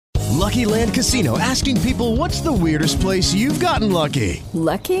Lucky Land Casino, asking people, what's the weirdest place you've gotten lucky?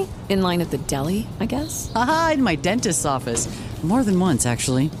 Lucky? In line at the deli, I guess? Aha, in my dentist's office. More than once,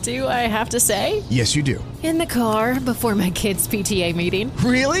 actually. Do I have to say? Yes, you do. In the car before my kids' PTA meeting.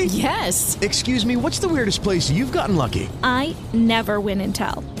 Really? Yes. Excuse me, what's the weirdest place you've gotten lucky? I never win and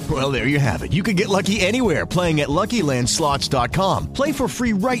tell. Well, there you have it. You can get lucky anywhere, playing at LuckyLandSlots.com. Play for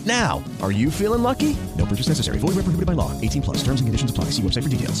free right now. Are you feeling lucky? No purchase necessary. Void where prohibited by law. 18 plus. Terms and conditions apply. See website for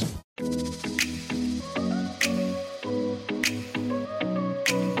details.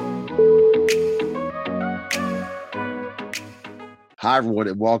 Hi, everyone,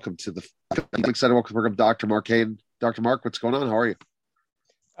 and welcome to the excited welcome program, Dr. Mark Hayden. Dr. Mark, what's going on? How are you?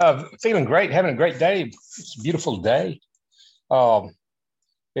 Feeling great, having a great day. It's a beautiful day.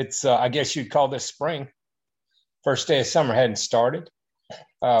 It's I guess you'd call this spring. First day of summer hadn't started.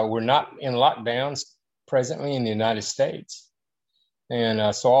 We're not in lockdowns presently in the United States,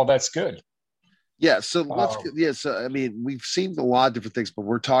 and so all that's good. Yeah. So I mean, we've seen a lot of different things, but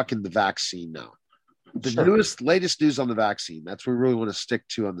we're talking the vaccine now. The latest news on the vaccine. That's what we really want to stick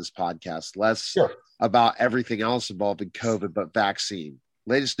to on this podcast. Less about everything else involved in COVID, but vaccine.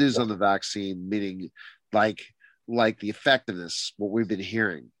 Latest news on the vaccine, meaning like the effectiveness, what we've been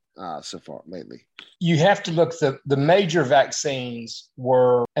hearing so far lately. You have to look, the major vaccines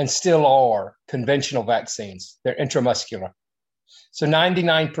were and still are conventional vaccines. They're intramuscular. So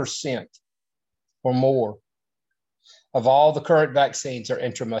 99% or more of all the current vaccines are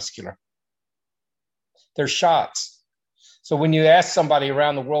intramuscular. They're shots. So when you ask somebody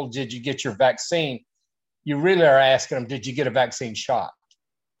around the world, did you get your vaccine? You really are asking them, did you get a vaccine shot?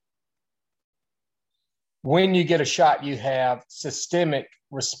 When you get a shot, you have systemic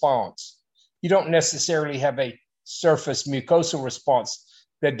response. You don't necessarily have a surface mucosal response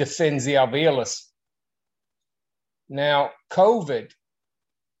that defends the alveolus. Now, COVID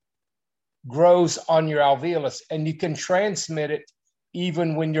grows on your alveolus, and you can transmit it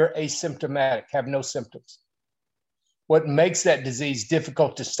even when you're asymptomatic, have no symptoms. What makes that disease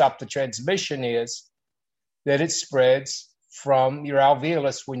difficult to stop the transmission is that it spreads from your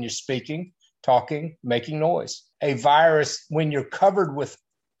alveolus when you're speaking, talking, making noise. A virus, when you're covered with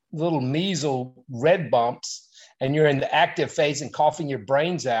little measles red bumps and you're in the active phase and coughing your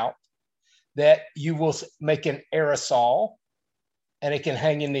brains out, that you will make an aerosol and it can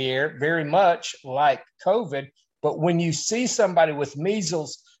hang in the air very much like COVID. But when you see somebody with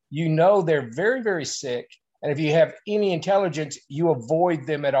measles, you know they're very, very sick. And if you have any intelligence, you avoid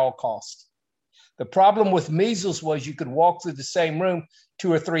them at all costs. The problem with measles was you could walk through the same room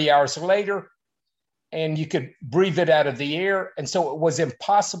 2 or 3 hours later, and you could breathe it out of the air. And so it was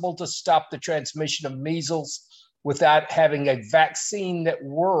impossible to stop the transmission of measles without having a vaccine that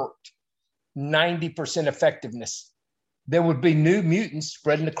worked 90% effectiveness. There would be new mutants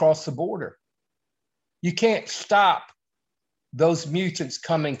spreading across the border. You can't stop those mutants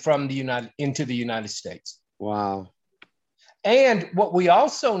coming from into the United States. Wow. And what we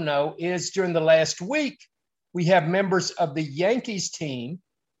also know is during the last week, we have members of the Yankees team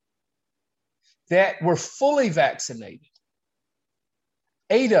that were fully vaccinated,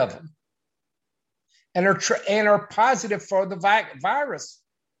 8 of them, and are positive for the virus.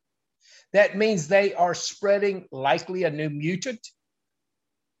 That means they are spreading likely a new mutant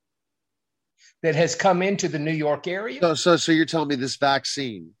that has come into the New York area. So you're telling me this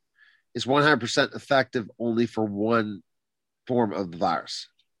vaccine is 100% effective only for one form of the virus?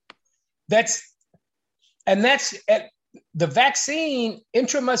 The vaccine,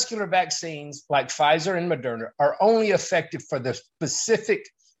 intramuscular vaccines like Pfizer and Moderna are only effective for the specific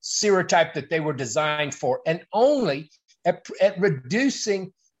serotype that they were designed for, and only at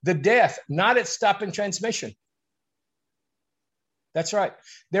reducing the death, not at stopping transmission. That's right.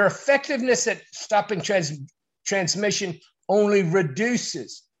 Their effectiveness at stopping transmission only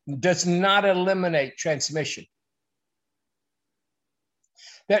reduces, does not eliminate transmission.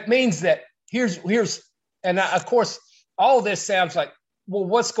 That means that of course, all this sounds like, well,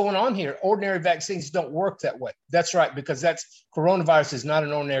 what's going on here? Ordinary vaccines don't work that way. That's right, because coronavirus is not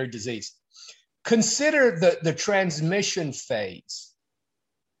an ordinary disease. Consider the transmission phase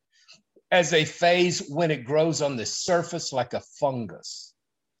as a phase when it grows on the surface like a fungus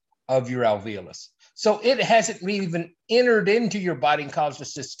of your alveolus. So it hasn't even entered into your body and caused a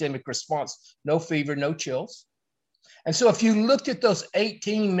systemic response. No fever, no chills. And so if you looked at those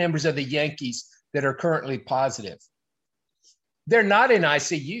 18 members of the Yankees that are currently positive, they're not in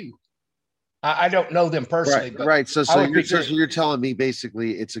ICU. I don't know them personally. Right. So you're telling me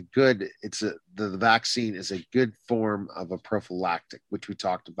basically the vaccine is a good form of a prophylactic, which we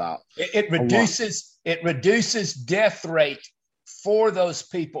talked about. It reduces death rate for those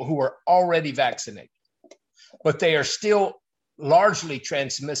people who are already vaccinated, but they are still largely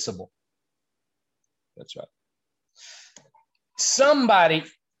transmissible. That's right. Somebody,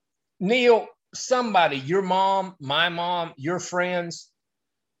 Neil, your mom, my mom, your friends,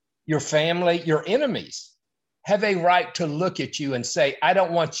 your family, your enemies have a right to look at you and say, I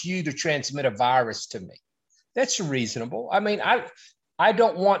don't want you to transmit a virus to me. That's reasonable. I mean, I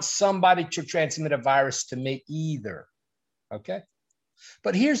don't want somebody to transmit a virus to me either. Okay.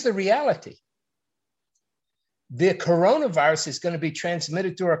 But here's the reality. The coronavirus is going to be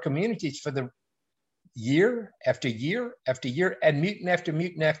transmitted through our communities for the year after year after year, and mutant after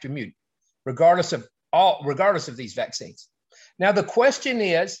mutant after mutant, regardless of these vaccines. Now, the question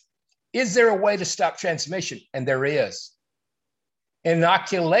is there a way to stop transmission? And there is.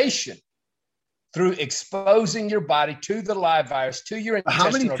 Inoculation through exposing your body to the live virus, to your intestinal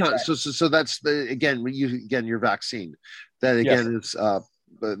How many times? tract. So that's your vaccine. That again is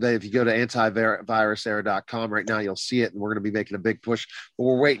if you go to antivirusera.com right now, you'll see it, and we're going to be making a big push. But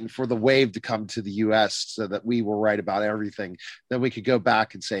we're waiting for the wave to come to the U.S. so that we will write about everything. Then we could go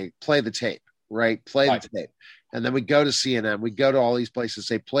back and say, play the tape, right? Play the tape. And then we go to CNN, we go to all these places,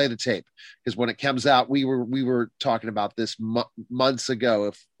 say, play the tape. Because when it comes out, we were talking about this months ago.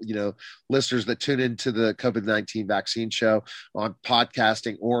 If, listeners that tune into the COVID-19 vaccine show on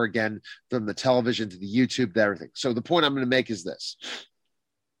podcasting, or again, from the television to the YouTube to everything. So the point I'm going to make is this.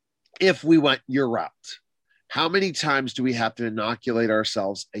 If we went your route, how many times do we have to inoculate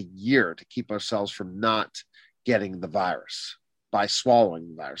ourselves a year to keep ourselves from not getting the virus by swallowing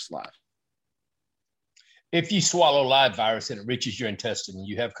the virus live? If you swallow live virus and it reaches your intestine,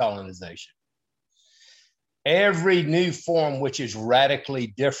 you have colonization. Every new form which is radically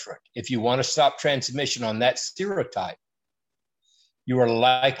different, if you want to stop transmission on that serotype, you are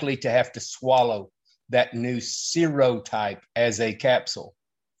likely to have to swallow that new serotype as a capsule.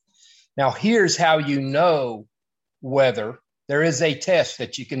 Now, here's how you know whether there is a test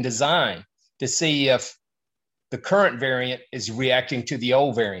that you can design to see if the current variant is reacting to the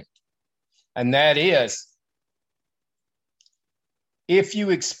old variant. And that is, if you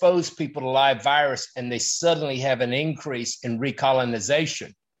expose people to live virus and they suddenly have an increase in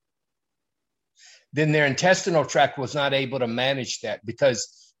recolonization, then their intestinal tract was not able to manage that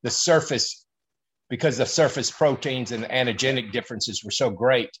because the surface proteins and antigenic differences were so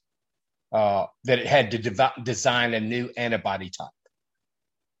great that it had to design a new antibody type.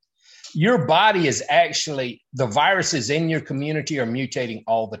 Your body is actually, the viruses in your community are mutating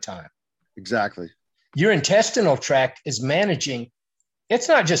all the time. Exactly. Your intestinal tract is managing. It's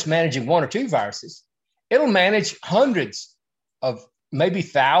not just managing one or two viruses. It'll manage hundreds of, maybe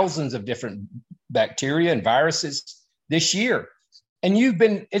thousands of different bacteria and viruses this year. And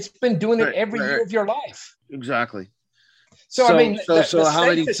it's been doing it every year of your life. Exactly. So I mean,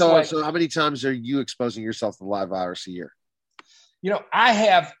 how many times are you exposing yourself to the live virus a year? I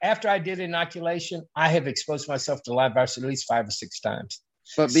have, after I did inoculation, I have exposed myself to live virus at least 5 or 6 times.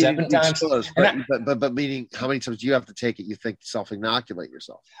 But meaning exposed, but meaning how many times do you have to take it? You think self-inoculate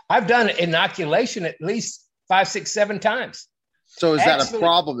yourself? I've done inoculation at least 5, 6, 7 times. So is that a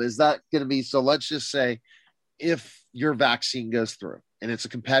problem? Is that going to be, so let's just say if your vaccine goes through and it's a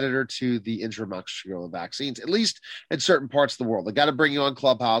competitor to the intramuscular vaccines, at least in certain parts of the world, they got to bring you on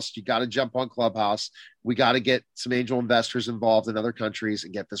Clubhouse. You got to jump on Clubhouse. We got to get some angel investors involved in other countries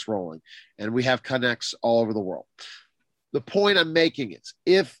and get this rolling. And we have connects all over the world. The point I'm making is,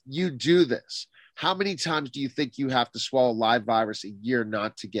 if you do this, how many times do you think you have to swallow live virus a year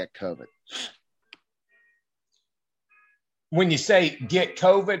not to get COVID? When you say get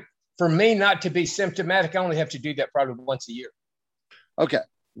COVID, for me not to be symptomatic, I only have to do that probably once a year. Okay,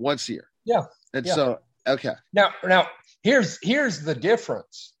 once a year. Yeah. And so, okay. Now, here's the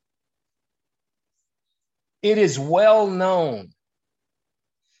difference. It is well known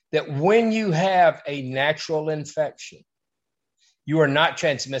that when you have a natural infection, you are not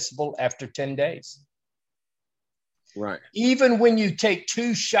transmissible after 10 days. Right. Even when you take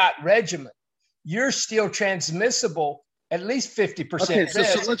 2-shot regimen, you're still transmissible at least 50%. Okay,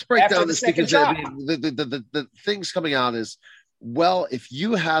 so let's break down this, because the things coming out is, well, if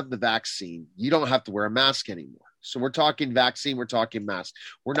you have the vaccine, you don't have to wear a mask anymore. So we're talking vaccine, we're talking mask.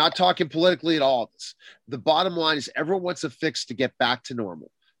 We're not talking politically at all. The bottom line is everyone wants a fix to get back to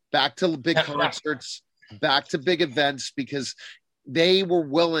normal, back to big concerts, back to big events, because they were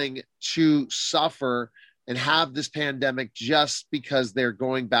willing to suffer and have this pandemic just because they're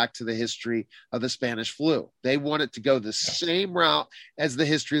going back to the history of the Spanish flu. They want it to go the same route as the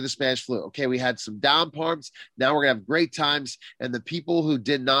history of the Spanish flu. Okay, we had some down parts. Now we're going to have great times. And the people who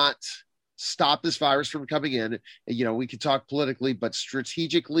did not stop this virus from coming in. We could talk politically, but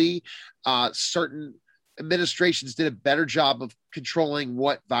strategically, certain administrations did a better job of controlling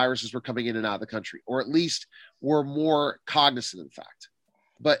what viruses were coming in and out of the country, or at least were more cognizant of the fact.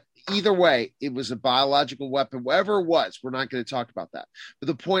 But either way, it was a biological weapon, whatever it was. We're not going to talk about that. But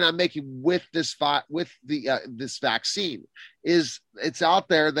the point I'm making with this vaccine is it's out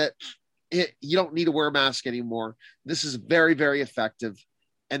there that you don't need to wear a mask anymore. This is very, very effective,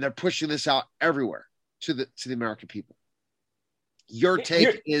 and they're pushing this out everywhere to the American people. Your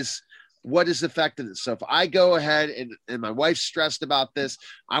take is, what is effectiveness? So if I go ahead and my wife's stressed about this,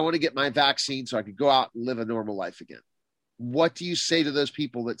 I want to get my vaccine so I can go out and live a normal life again. What do you say to those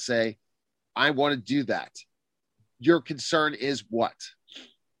people that say, I want to do that? Your concern is what?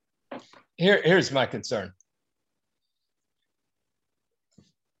 Here's my concern.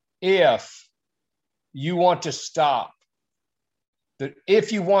 If you want to stop,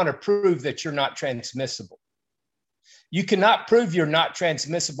 if you want to prove that you're not transmissible, you cannot prove you're not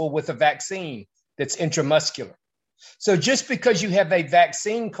transmissible with a vaccine that's intramuscular. So just because you have a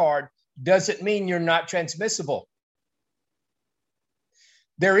vaccine card doesn't mean you're not transmissible.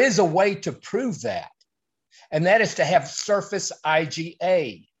 There is a way to prove that, and that is to have surface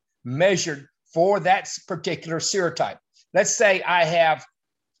IgA measured for that particular serotype. Let's say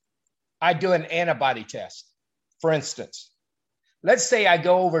I do an antibody test, for instance. Let's say I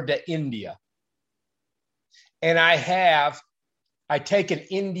go over to India and I take the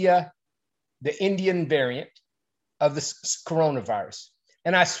Indian variant of the coronavirus,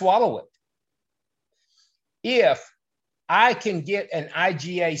 and I swallow it. If I can get an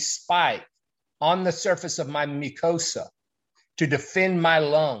IgA spike on the surface of my mucosa to defend my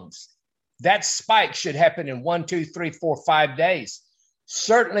lungs, that spike should happen in 1, 2, 3, 4, 5 days,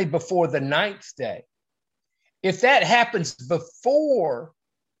 certainly before the 9th day. If that happens before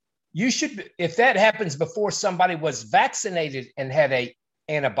somebody was vaccinated and had an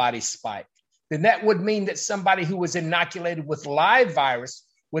antibody spike, then that would mean that somebody who was inoculated with live virus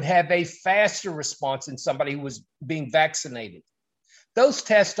would have a faster response than somebody who was being vaccinated. Those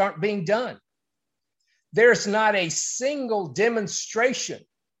tests aren't being done. There's not a single demonstration,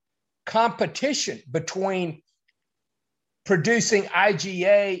 competition between producing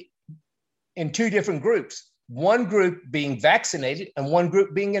IgA in two different groups, one group being vaccinated and one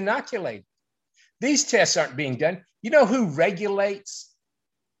group being inoculated. These tests aren't being done. You know who regulates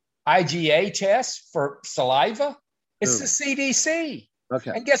IgA tests for saliva? It's the CDC.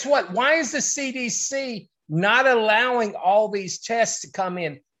 Okay. And guess what? Why is the CDC not allowing all these tests to come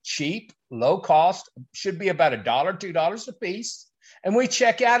in cheap, low cost, should be about $1, $2 a piece? And we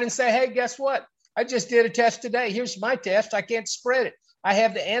check out and say, hey, guess what? I just did a test today. Here's my test. I can't spread it. I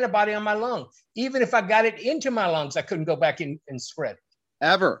have the antibody on my lung. Even if I got it into my lungs, I couldn't go back and spread it.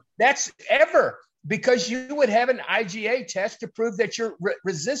 Ever. That's ever. Because you would have an IgA test to prove that you're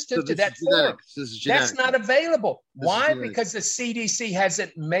resistant to that form. That's not available. Why? Because the CDC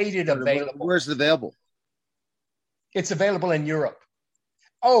hasn't made it available. Where's it available? It's available in Europe.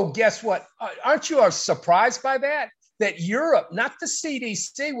 Oh, guess what? Aren't you surprised by that? That Europe, not the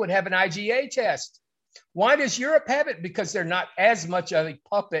CDC, would have an IgA test. Why does Europe have it? Because they're not as much of a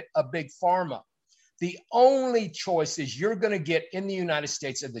puppet of big pharma. The only choices you're going to get in the United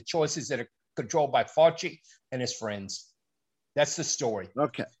States are the choices that are controlled by Fauci and his friends. That's the story.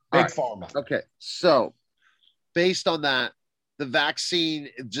 Okay. Big pharma. Okay. So based on that, the vaccine,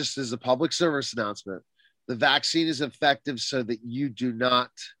 just as a public service announcement, the vaccine is effective so that you do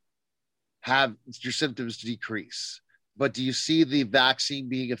not have your symptoms decrease. But do you see the vaccine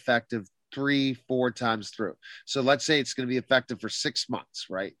being effective 3-4 times through? So let's say it's going to be effective for 6 months,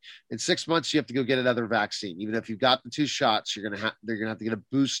 right? In 6 months, you have to go get another vaccine. Even if you've got the 2 shots, they're going to have to get a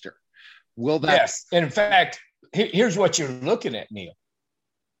booster. Will that? Yes. In fact, here's what you're looking at, Neil.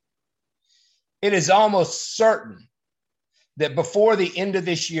 It is almost certain that before the end of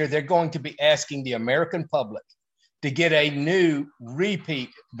this year, they're going to be asking the American public to get a new repeat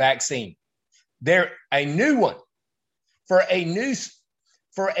vaccine. They're a new one for a new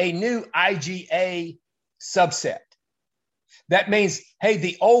IgA subset. That means, hey,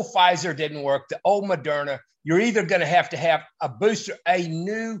 the old Pfizer didn't work, the old Moderna, you're either going to have a booster, a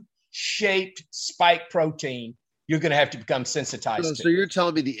new shaped spike protein, you're going to have to become sensitized to. So you're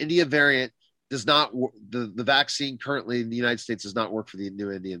telling me the India variant does not, the vaccine currently in the United States does not work for the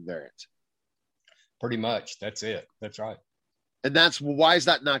new Indian variant? Pretty much. That's it. That's right. And why is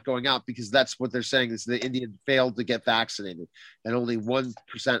that not going out? Because that's what they're saying is the Indian failed to get vaccinated and only 1%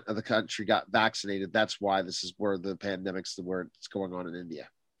 of the country got vaccinated. That's why this is where the pandemic's where it's going on in India.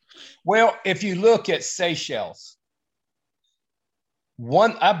 Well, if you look at Seychelles,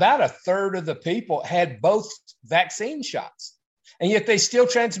 about a third of the people had both vaccine shots, and yet they still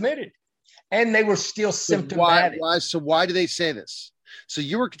transmitted, and they were still symptomatic. So why do they say this? So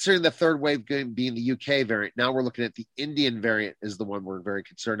you were considering the third wave being the UK variant. Now we're looking at the Indian variant is the one we're very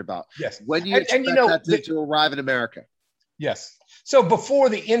concerned about. Yes. When do you expect that to arrive in America? Yes. So before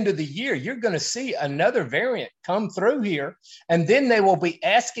the end of the year, you're going to see another variant come through here, and then they will be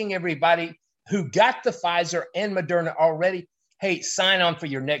asking everybody who got the Pfizer and Moderna already, hey, sign on for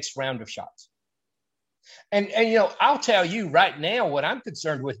your next round of shots. And I'll tell you right now, what I'm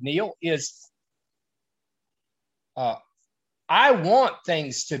concerned with, Neil, is I want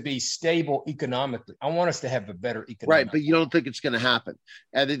things to be stable economically. I want us to have a better economic. Right, but you don't think it's going to happen.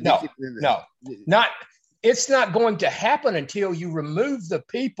 And no, it's not going to happen until you remove the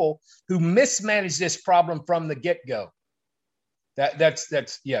people who mismanage this problem from the get-go. That's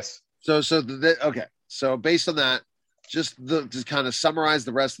yes. Okay. So based on that, just kind of summarize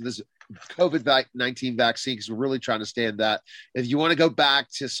the rest of this COVID-19 vaccine, because we're really trying to stand that. If you want to go back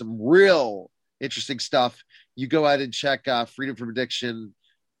to some real interesting stuff, you go ahead and check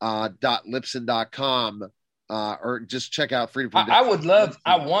freedomfromaddiction.libsyn.com or just check out Freedom From Addiction.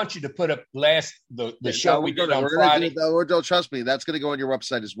 I want you to put up the show we did on Friday. Don't trust me. That's going to go on your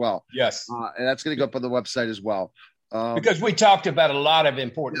website as well. Yes. And that's going to go up on the website as well. Because we talked about a lot of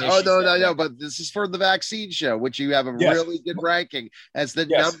important issues. No. But this is for the vaccine show, which you have a really good ranking as the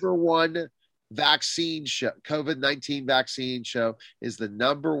number one vaccine show. COVID-19 vaccine show is the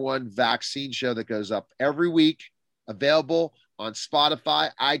number one vaccine show that goes up every week, available on Spotify,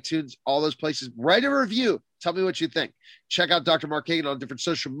 iTunes, all those places. Write a review. Tell me what you think. Check out Dr. Mark Hayden on different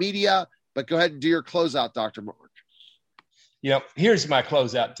social media, but go ahead and do your closeout, Dr. Mark. Here's my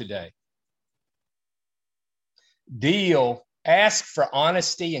closeout today. Ask for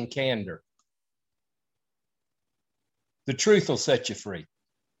honesty and candor. The truth will set you free.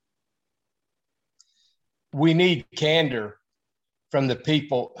 We need candor from the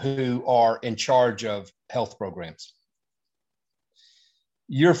people who are in charge of health programs.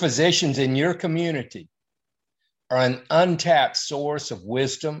 Your physicians in your community are an untapped source of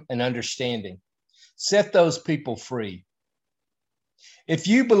wisdom and understanding. Set those people free. If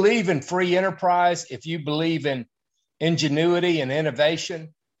you believe in free enterprise, if you believe in ingenuity and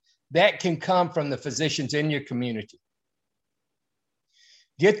innovation, that can come from the physicians in your community.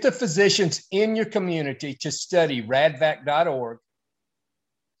 Get the physicians in your community to study radvac.org,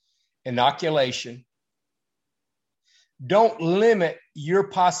 inoculation. Don't limit your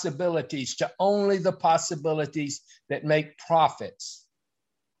possibilities to only the possibilities that make profits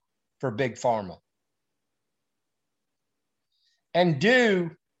for big pharma. And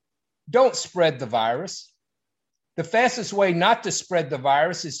don't spread the virus. The fastest way not to spread the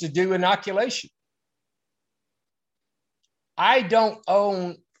virus is to do inoculation. I don't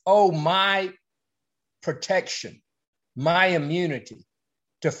owe my protection, my immunity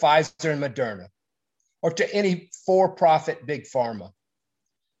to Pfizer and Moderna or to any for-profit big pharma.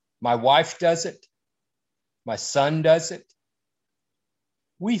 My wife does it. My son does it.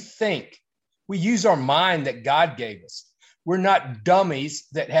 We use our mind that God gave us. We're not dummies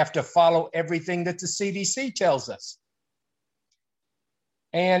that have to follow everything that the CDC tells us.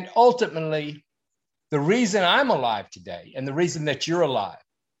 And ultimately, the reason I'm alive today and the reason that you're alive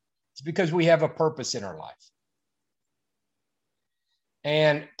is because we have a purpose in our life.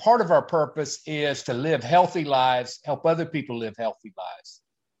 And part of our purpose is to live healthy lives, help other people live healthy lives.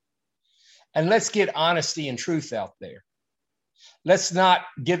 And let's get honesty and truth out there. Let's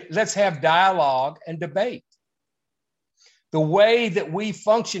have dialogue and debate. The way that we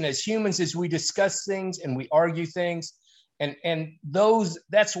function as humans is we discuss things and we argue things. And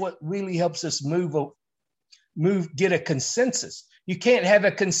that's what really helps us get a consensus. You can't have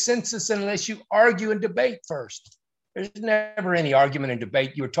a consensus unless you argue and debate first. There's never any argument and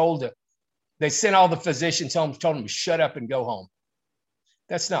debate. You were told they sent all the physicians home, told them to shut up and go home.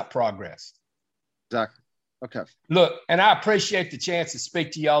 That's not progress. Exactly. Okay. Look, and I appreciate the chance to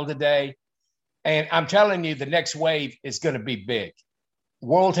speak to y'all today. And I'm telling you, the next wave is going to be big.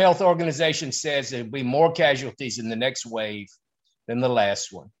 World Health Organization says there'll be more casualties in the next wave than the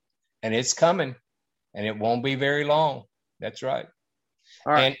last one. And it's coming, and it won't be very long. That's right.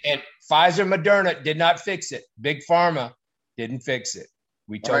 All right. And Pfizer, Moderna did not fix it. Big Pharma didn't fix it.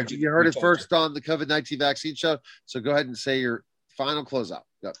 We told you. You heard it first on the COVID-19 vaccine show. So go ahead and say your final closeout.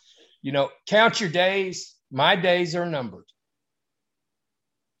 Go. Count your days. My days are numbered.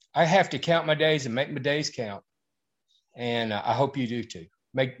 I have to count my days and make my days count. And I hope you do too.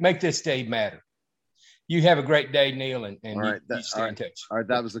 Make this day matter. You have a great day, Neil, and you stay in touch. All right,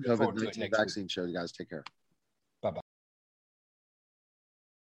 that was the COVID-19 vaccine show. You guys take care.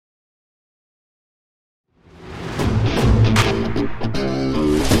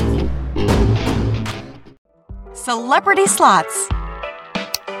 Celebrity Slots.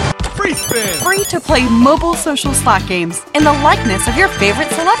 Free spin. Free to play mobile social slot games in the likeness of your favorite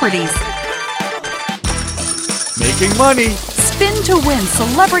celebrities. Making money. Spin to win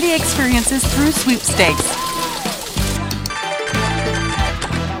celebrity experiences through sweepstakes.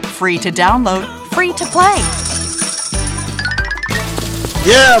 Free to download, free to play.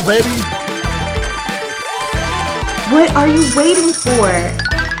 Yeah, baby. What are you waiting for?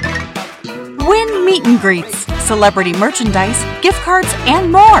 Win meet and greets, celebrity merchandise, gift cards,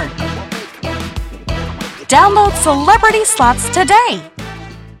 and more. Download Celebrity Slots today.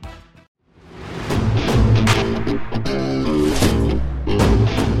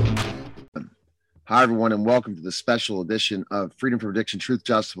 Hi, everyone, and welcome to the special edition of Freedom from Addiction, Truth,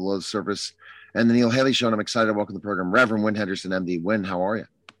 Justice, Below the Surface, and the Neil Haley Show. And I'm excited to welcome to the program Reverend Wynn Henderson, MD. Wynn, how are you?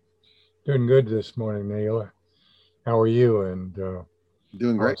 Doing good this morning, Neil. How are you? And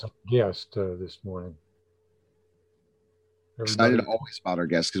doing great. Guest this morning. Excited always about our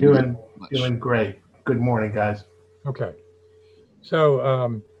guests. Doing great. Good morning, guys. Okay.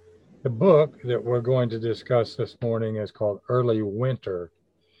 So the book that we're going to discuss this morning is called Early Winter,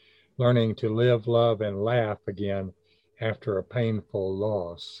 Learning to Live, Love, and Laugh Again After a Painful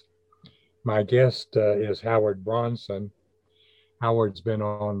Loss. My guest is Howard Bronson. Howard's been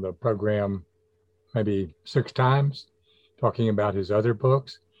on the program maybe 6 times talking about his other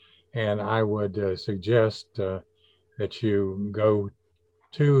books, and I would suggest that you go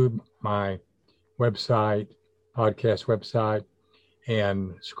to my website, podcast website,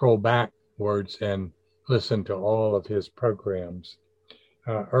 and scroll backwards and listen to all of his programs.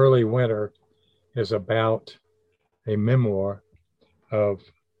 Early Winter is about a memoir of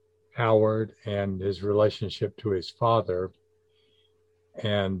Howard and his relationship to his father.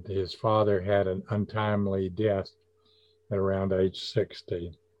 And his father had an untimely death at around age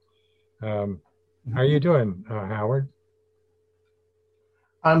 60. How are you doing, Howard?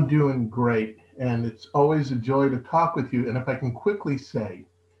 I'm doing great, and it's always a joy to talk with you. And if I can quickly say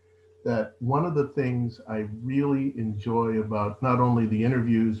that one of the things I really enjoy about not only the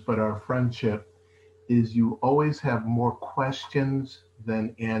interviews, but our friendship, is you always have more questions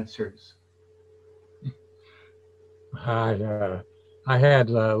than answers. I had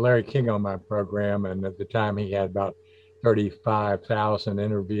Larry King on my program, and at the time he had about 35,000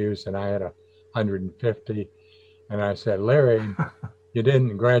 interviews, and I had 150. And I said, Larry, you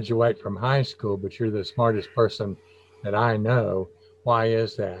didn't graduate from high school, but you're the smartest person that I know. Why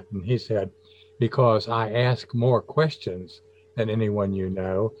is that? And he said, because I ask more questions than anyone you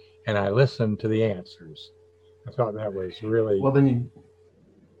know, and I listen to the answers. I thought that was really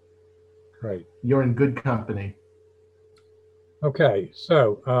great. You're in good company. Okay,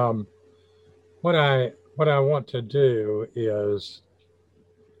 so what I want to do is,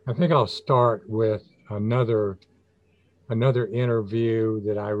 I think I'll start with another interview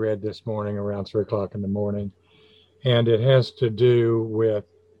that I read this morning around 3 o'clock in the morning, and it has to do with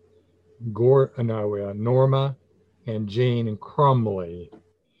Norma and Jean Crumley.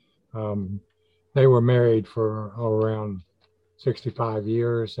 They were married for around 65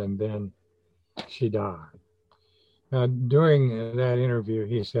 years, and then she died. During that interview,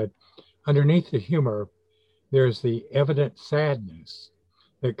 he said, underneath the humor, there's the evident sadness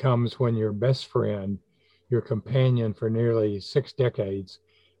that comes when your best friend, your companion for nearly 6 decades,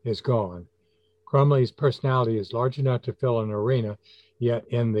 is gone. Crumley's personality is large enough to fill an arena, yet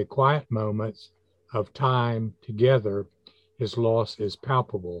in the quiet moments of time together, his loss is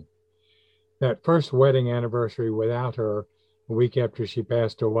palpable. That first wedding anniversary without her, a week after she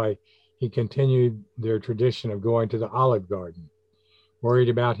passed away, he continued their tradition of going to the Olive Garden. Worried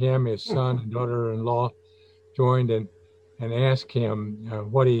about him, his son and daughter-in-law joined and asked him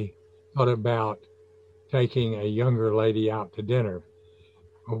what he thought about taking a younger lady out to dinner.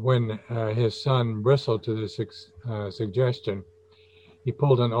 When his son bristled to the suggestion, he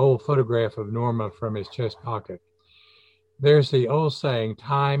pulled an old photograph of Norma from his chest pocket. There's the old saying,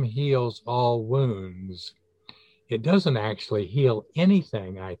 time heals all wounds. It doesn't actually heal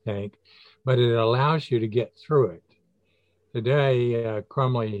anything, I think, but it allows you to get through it. Today,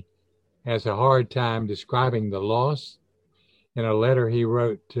 Crumley has a hard time describing the loss. In a letter he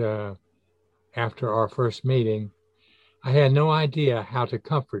wrote after our first meeting, I had no idea how to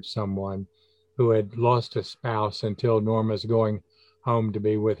comfort someone who had lost a spouse until Norma's going home to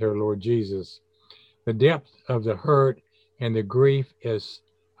be with her Lord Jesus. The depth of the hurt and the grief is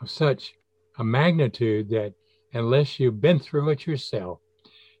of such a magnitude that unless you've been through it yourself,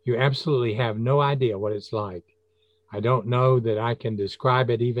 you absolutely have no idea what it's like. I don't know that I can describe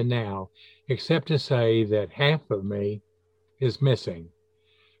it even now, except to say that half of me is missing,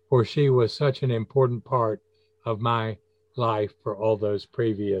 for she was such an important part of my life for all those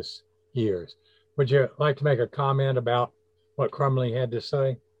previous years. Would you like to make a comment about what Crumley had to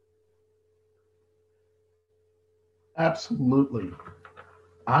say? Absolutely.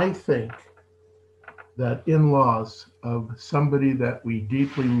 I think that in-laws of somebody that we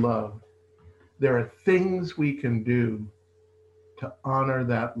deeply love, there are things we can do to honor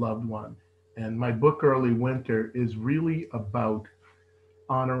that loved one. And my book, Early Winter, is really about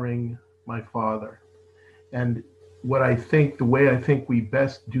honoring my father. And the way I think we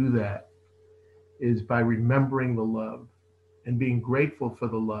best do that is by remembering the love and being grateful for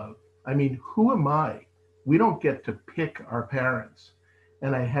the love. I mean, who am I? We don't get to pick our parents.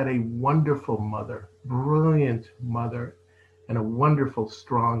 And I had a wonderful mother, brilliant mother, and a wonderful,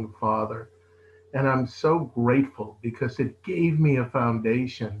 strong father. And I'm so grateful because it gave me a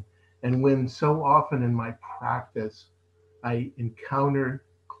foundation. And when so often in my practice, I encounter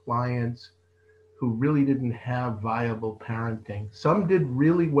clients who really didn't have viable parenting. Some did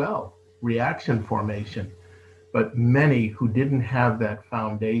really well, reaction formation, but many who didn't have that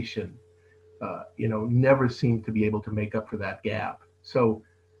foundation, never seemed to be able to make up for that gap. So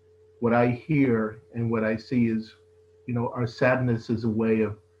what I hear and what I see is, our sadness is a way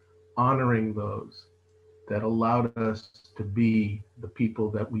of honoring those that allowed us to be the people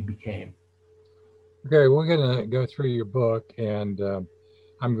that we became. Okay, we're going to go through your book, and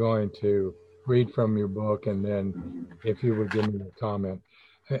I'm going to read from your book, and then if you would give me a comment.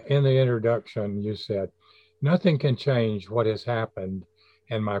 In the introduction, you said, "Nothing can change what has happened,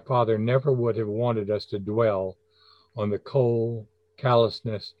 and my father never would have wanted us to dwell on the cold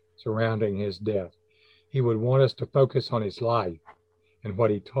callousness surrounding his death. He would want us to focus on his life and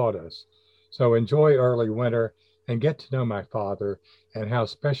what he taught us. So enjoy Early Winter and get to know my father and how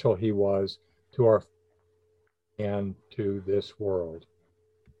special he was to our and to this world."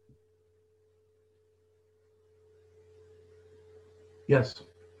 Yes.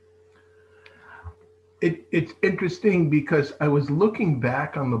 It's interesting because I was looking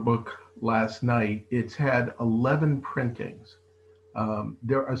back on the book last night. It's had 11 printings.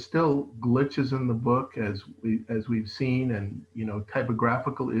 There are still glitches in the book as we've seen, and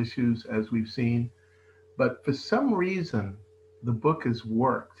typographical issues as we've seen. But for some reason, the book has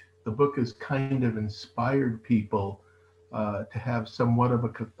worked. The book has kind of inspired people to have somewhat of a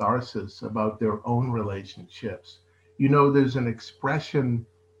catharsis about their own relationships. There's an expression,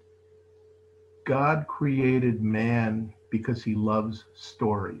 God created man because he loves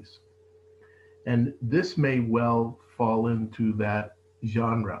stories. And this may well fall into that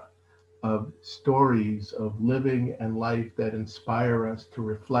genre of stories of living and life that inspire us to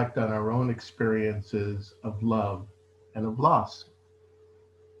reflect on our own experiences of love and of loss.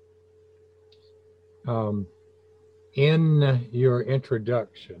 In your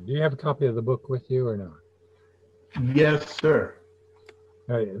introduction, do you have a copy of the book with you or not? Yes, sir.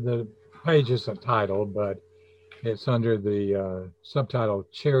 The page isn't titled, but it's under the subtitle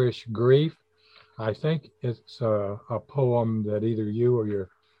Cherish Grief. I think it's a poem that either you or your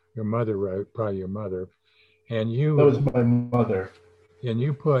mother wrote, probably your mother. And you— That was my mother. And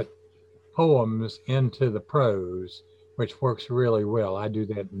you put poems into the prose, which works really well. I do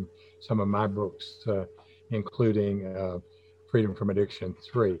that in some of my books, including Freedom from Addiction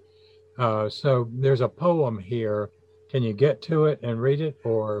 3. So there's a poem here. Can you get to it and read it,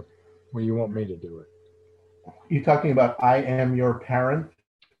 or will you want me to do it? You talking about I Am Your Parent?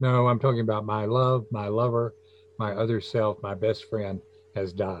 No, I'm talking about my love, my lover, my other self, my best friend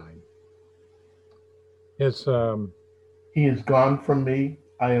has died. It's He is gone from me.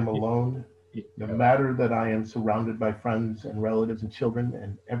 I am alone. No matter that I am surrounded by friends and relatives and children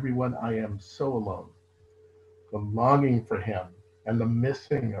and everyone, I am so alone. The longing for him and the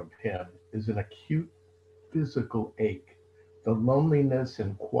missing of him is an acute physical ache. The loneliness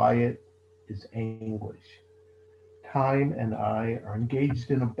and quiet is anguish. Time and I are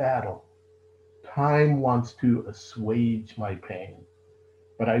engaged in a battle. Time wants to assuage my pain,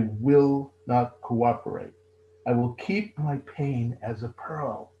 but I will not cooperate. I will keep my pain as a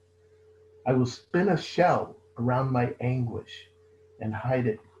pearl. I will spin a shell around my anguish and hide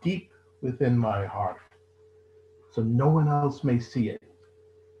it deep within my heart so no one else may see it.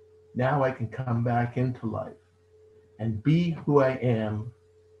 Now I can come back into life and be who I am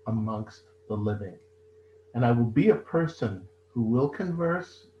amongst the living. And I will be a person who will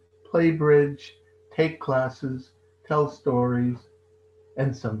converse, play bridge, take classes, tell stories,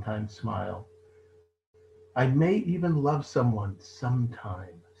 and sometimes smile. I may even love someone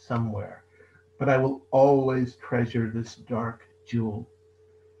sometime, somewhere, but I will always treasure this dark jewel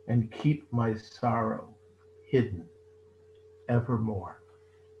and keep my sorrow hidden evermore.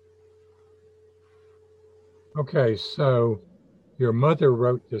 Okay, so your mother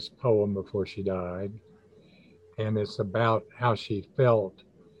wrote this poem before she died, and it's about how she felt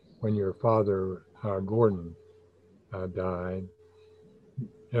when your father, Gordon, died.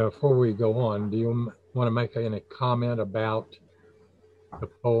 Before we go on, do you want to make any comment about the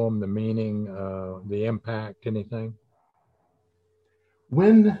poem, the meaning, the impact, anything?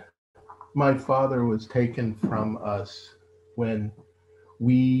 When my father was taken from us, when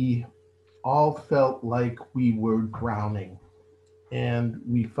we all felt like we were drowning, and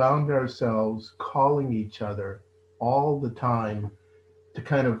we found ourselves calling each other all the time to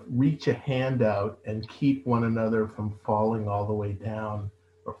kind of reach a hand out and keep one another from falling all the way down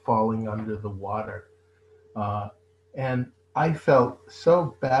or falling under the water. And I felt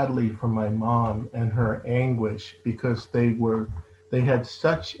so badly for my mom and her anguish because they had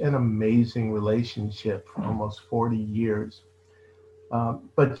such an amazing relationship for almost 40 years.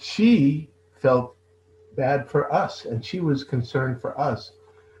 But she felt bad for us and she was concerned for us.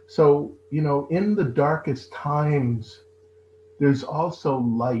 So, in the darkest times, there's also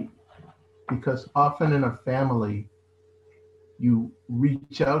light, because often in a family, you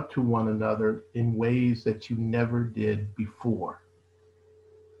reach out to one another in ways that you never did before.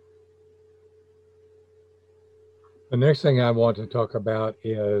 The next thing I want to talk about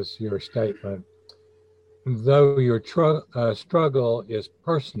is your statement. Though your struggle is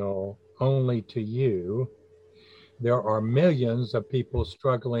personal only to you, there are millions of people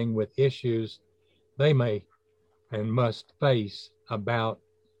struggling with issues they may and must face about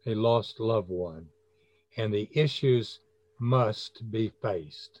a lost loved one, and the issues must be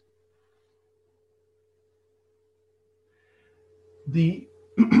faced.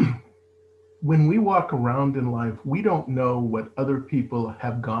 When we walk around in life, we don't know what other people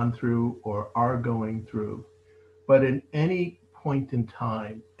have gone through or are going through. But in any point in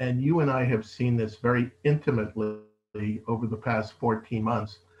time, and you and I have seen this very intimately over the past 14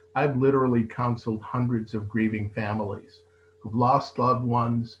 months, I've literally counseled hundreds of grieving families who've lost loved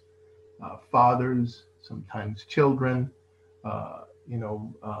ones, fathers, sometimes children,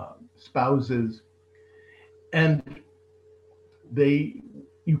 spouses, and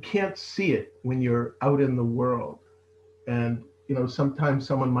you can't see it when you're out in the world. And sometimes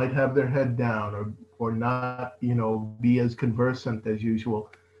someone might have their head down or not be as conversant as usual.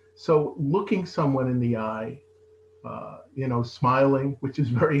 So looking someone in the eye, smiling, which is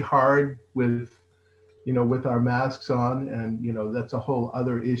very hard with our masks on, and that's a whole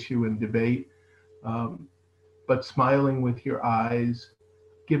other issue and debate, but smiling with your eyes,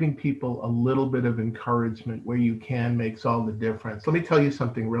 giving people a little bit of encouragement where you can makes all the difference. Let me tell you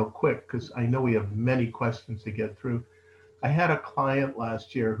something real quick, because I know we have many questions to get through. I had a client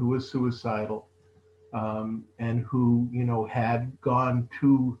last year who was suicidal, and who, had gone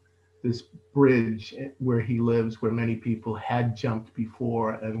to this bridge where he lives, where many people had jumped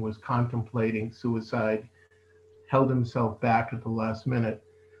before, and was contemplating suicide, held himself back at the last minute,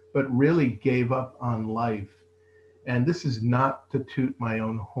 but really gave up on life. And this is not to toot my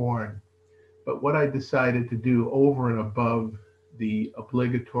own horn, but what I decided to do over and above the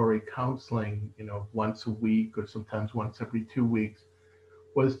obligatory counseling, once a week or sometimes once every 2 weeks,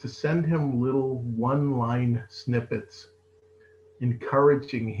 was to send him little one-line snippets,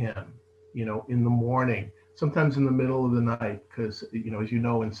 encouraging him, in the morning, sometimes in the middle of the night, because, as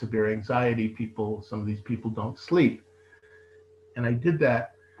in severe anxiety, some of these people don't sleep. And I did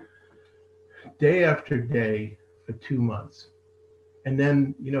that day after day for 2 months. And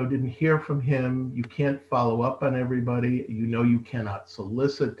then, didn't hear from him. You can't follow up on everybody. You cannot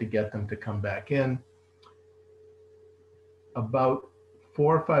solicit to get them to come back in. About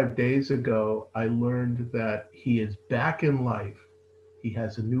 4 or 5 days ago, I learned that he is back in life. He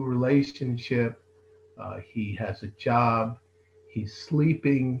has a new relationship. He has a job. He's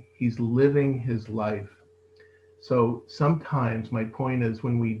sleeping. He's living his life. So sometimes my point is,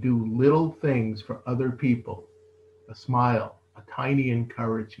 when we do little things for other people, a smile, a tiny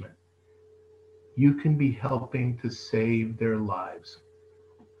encouragement, you can be helping to save their lives.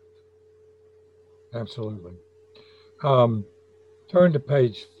 Absolutely. Turn to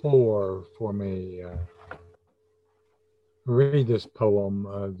page 4 for me. Read this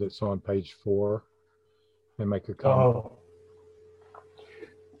poem that's on page 4 and make a comment. Oh.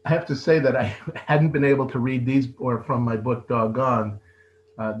 I have to say that I hadn't been able to read these or from my book, Doggone.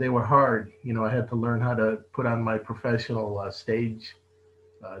 They were hard. I had to learn how to put on my professional stage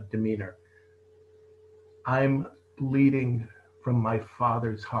demeanor. I'm bleeding from my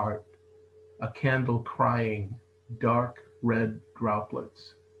father's heart, a candle crying, dark red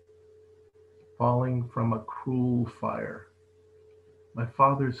droplets, falling from a cruel fire. My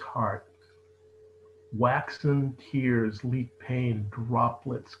father's heart, Waxen tears leak pain,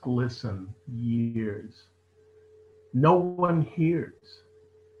 droplets glisten years. No one hears,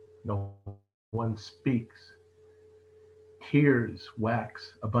 no one speaks. Tears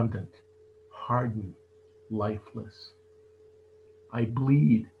wax abundant, harden, lifeless. I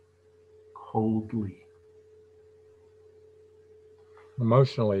bleed coldly.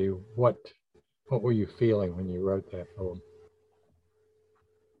 Emotionally, what were you feeling when you wrote that poem?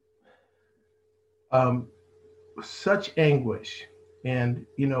 Such anguish. And,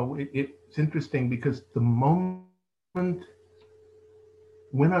 you know, it's interesting because the moment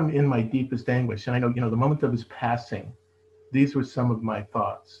when I'm in my deepest anguish, and I know, you know, the moment of his passing, these were some of my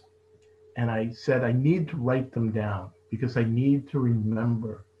thoughts. And I said, I need to write them down because I need to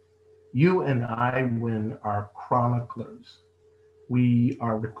remember. You and I, when are chroniclers, we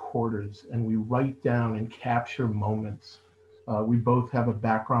are recorders, and we write down and capture moments. We both have a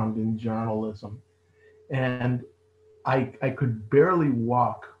background in journalism. And I could barely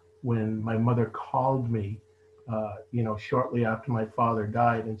walk when my mother called me, you know, shortly after my father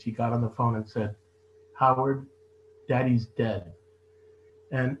died, and she got on the phone and said, Howard, Daddy's dead.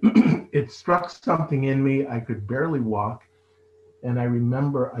 And it struck something in me. I could barely walk. And I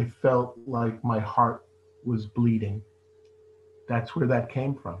remember I felt like my heart was bleeding. That's where that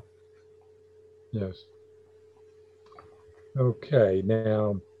came from. Yes. Okay,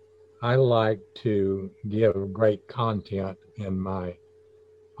 now I like to give great content in my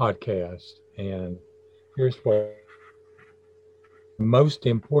podcast, and here's what the most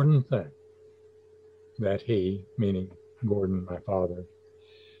important thing that he, meaning Gordon, my father,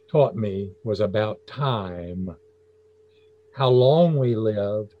 taught me was about time. How long we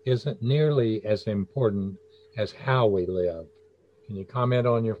live isn't nearly as important as how we live. Can you comment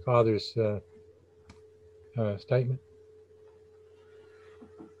on your father's statement?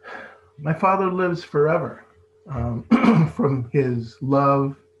 My father lives forever, from his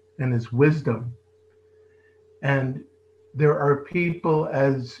love and his wisdom. And there are people,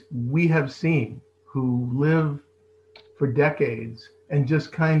 as we have seen, who live for decades and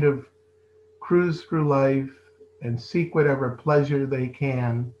just kind of cruise through life and seek whatever pleasure they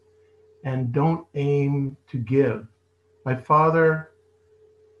can and don't aim to give. My father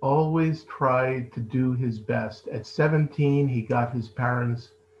always tried to do his best. At 17, he got his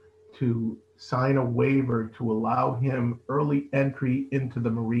parents to sign a waiver to allow him early entry into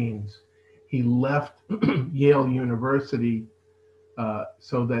the Marines. He left Yale University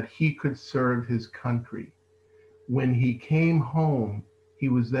so that he could serve his country. When he came home, he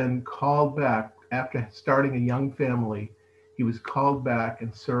was then called back after starting a young family. He was called back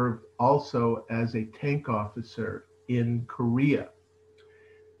and served also as a tank officer in Korea.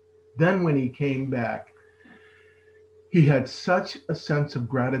 Then when he came back, he had such a sense of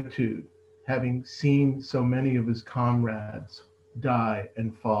gratitude, having seen so many of his comrades die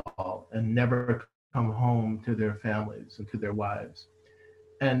and fall and never come home to their families and to their wives.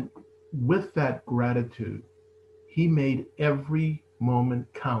 And with that gratitude, he made every moment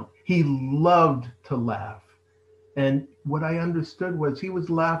count. He loved to laugh. And what I understood was he was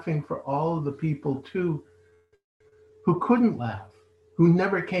laughing for all of the people too who couldn't laugh, who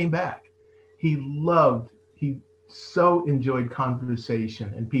never came back. He so enjoyed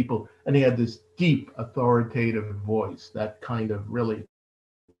conversation and people, and he had this deep authoritative voice, that kind of really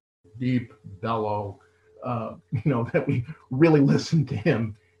deep bellow, that we really listened to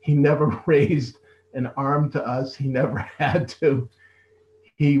him. He never raised an arm to us. He never had to.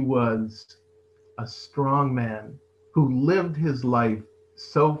 He was a strong man who lived his life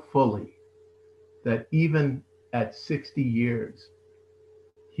so fully that even at 60 years,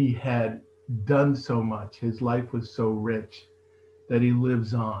 he had done so much. His life was so rich that he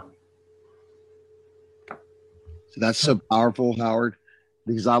lives on. So that's so powerful, Howard,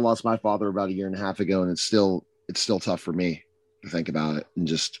 because I lost my father about a year and a half ago, and it's still tough for me to think about it, and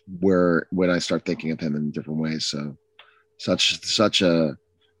just when I start thinking of him in different ways. So such a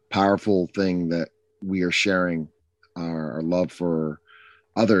powerful thing that we are sharing our love for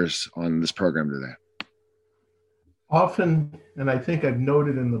others on this program today. Often, and I think I've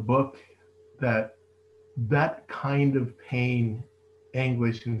noted in the book, that kind of pain,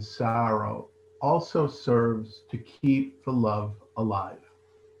 anguish, and sorrow also serves to keep the love alive.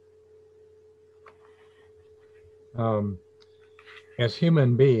 As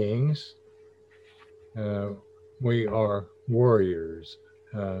human beings, we are warriors.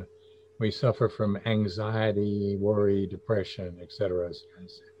 We suffer from anxiety, worry, depression, etc.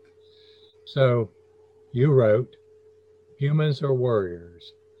 So you wrote, humans are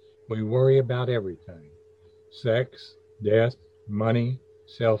warriors. We worry about everything: sex, death, money,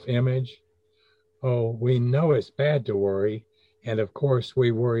 self-image. Oh, we know it's bad to worry, and of course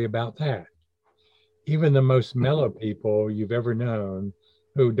we worry about that. Even the most mellow people you've ever known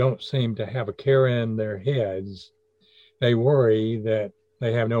who don't seem to have a care in their heads, they worry that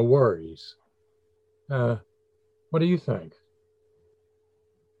they have no worries. What do you think?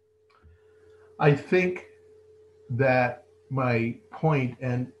 I think that my point,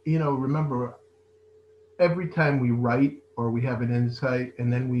 and remember, every time we write or we have an insight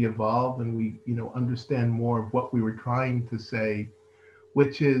and then we evolve and we understand more of what we were trying to say,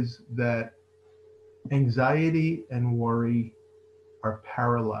 which is that anxiety and worry are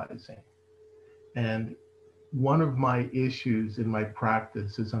paralyzing. And one of my issues in my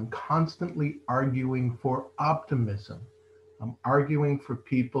practice is I'm constantly arguing for optimism. I'm arguing for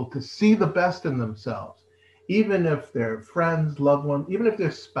people to see the best in themselves, even if their friends, loved ones, even if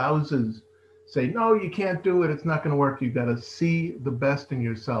their spouses say, no, you can't do it, it's not going to work. You've got to see the best in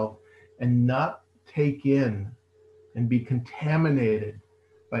yourself and not take in and be contaminated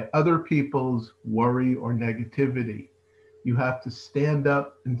by other people's worry or negativity. You have to stand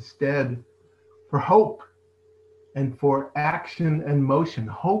up instead for hope and for action and motion.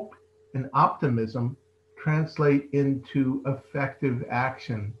 Hope and optimism translate into effective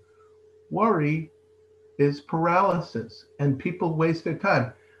action. Worry is paralysis, and people waste their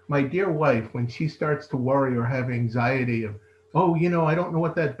time. My dear wife, when she starts to worry or have anxiety of, oh, I don't know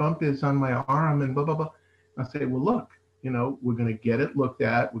what that bump is on my arm and blah, blah, blah. I say, well, look, we're going to get it looked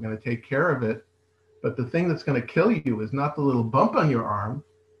at. We're going to take care of it. But the thing that's going to kill you is not the little bump on your arm,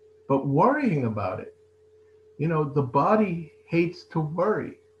 but worrying about it. The body hates to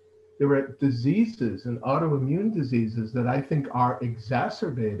worry. There are diseases and autoimmune diseases that I think are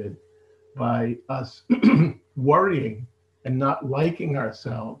exacerbated by us worrying and not liking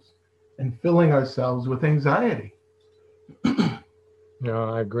ourselves and filling ourselves with anxiety. No,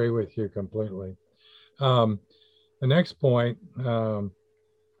 I agree with you completely. The next point,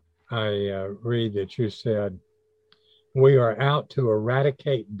 I read that you said, we are out to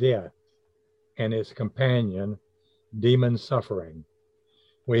eradicate death and its companion, demon suffering.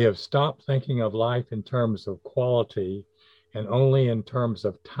 We have stopped thinking of life in terms of quality and only in terms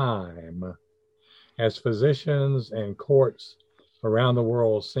of time. As physicians and courts around the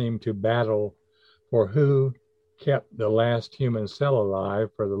world seem to battle for who kept the last human cell alive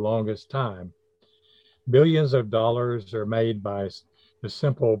for the longest time, billions of dollars are made by the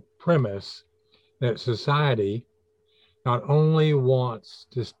simple premise that society not only wants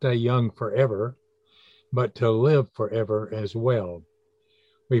to stay young forever, but to live forever as well.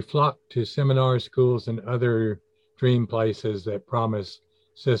 We flock to seminar schools and other dream places that promise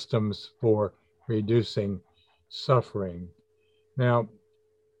systems for reducing suffering. Now,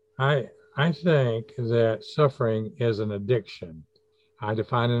 I think that suffering is an addiction. I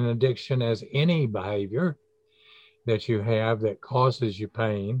define an addiction as any behavior that you have that causes you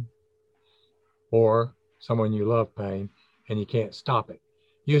pain or someone you love pain and you can't stop it.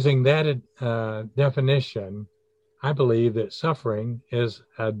 Using that definition, I believe that suffering is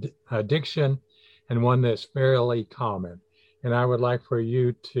an addiction and one that's fairly common. And I would like for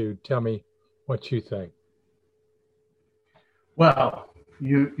you to tell me what you think. Well,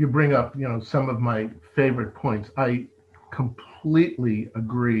 you bring up, some of my favorite points. I completely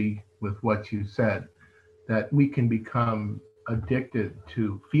agree with what you said, that we can become addicted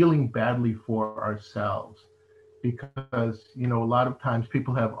to feeling badly for ourselves because, a lot of times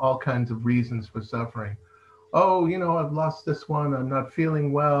people have all kinds of reasons for suffering. Oh, I've lost this one, I'm not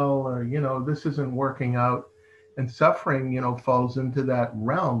feeling well, or, this isn't working out. And suffering, falls into that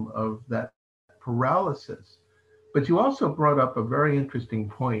realm of that paralysis. But you also brought up a very interesting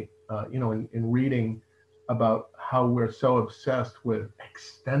point, in reading about how we're so obsessed with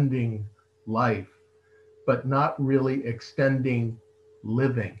extending life, but not really extending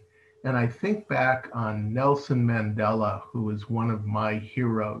living. And I think back on Nelson Mandela, who is one of my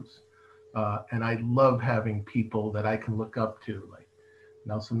heroes. And I love having people that I can look up to, like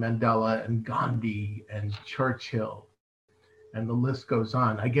Nelson Mandela and Gandhi and Churchill, and the list goes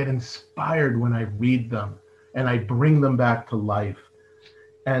on. I get inspired when I read them and I bring them back to life.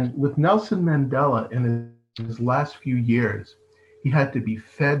 And with Nelson Mandela, in his last few years, he had to be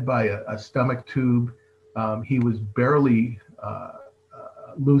fed by a stomach tube. He was barely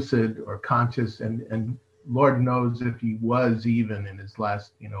lucid or conscious, and Lord knows if he was even in his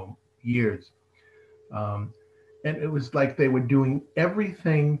last, years. And it was like they were doing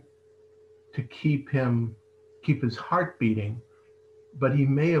everything to keep his heart beating, but he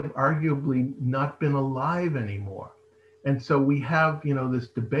may have arguably not been alive anymore. And so we have, this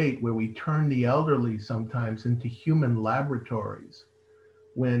debate where we turn the elderly sometimes into human laboratories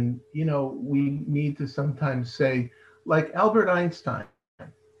when, we need to sometimes say, like Albert Einstein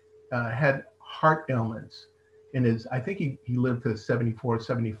had heart ailments in his, I think he lived to 74,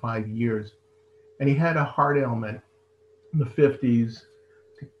 75 years, and he had a heart ailment in the 50s,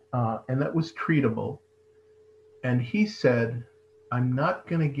 and that was treatable. And he said, I'm not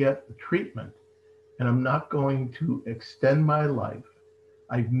going to get the treatment, and I'm not going to extend my life.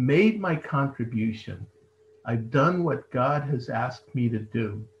 I've made my contribution. I've done what God has asked me to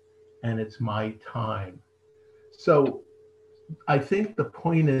do, and it's my time. So I think the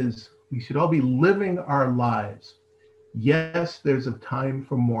point is we should all be living our lives. Yes, there's a time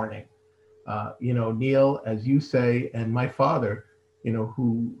for mourning. Neil, as you say, and my father,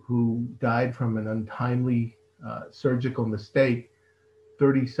 who died from an untimely surgical mistake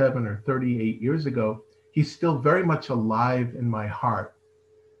 37 or 38 years ago, he's still very much alive in my heart.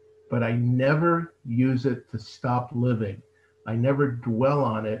 But I never use it to stop living. I never dwell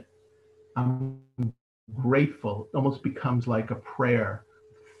on it. I'm grateful. It almost becomes like a prayer.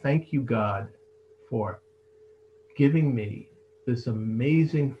 Thank you, God, for giving me this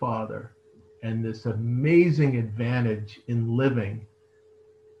amazing father and this amazing advantage in living,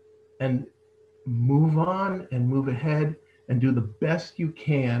 and move on and move ahead and do the best you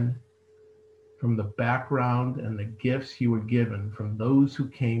can from the background and the gifts you were given from those who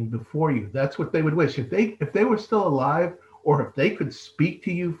came before you. That's what they would wish. If they were still alive, or if they could speak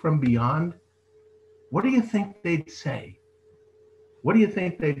to you from beyond, what do you think they'd say? What do you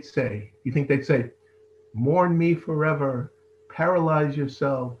think they'd say? You think they'd say, mourn me forever, paralyze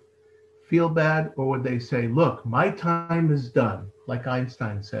yourself, feel bad? Or would they say, look, my time is done, like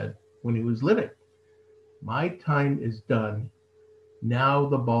Einstein said when he was living. My time is done. Now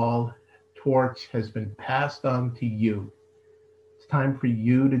the torch has been passed on to you. It's time for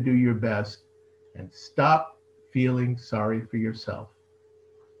you to do your best and stop feeling sorry for yourself.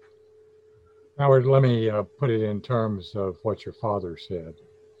 Howard, let me put it in terms of what your father said.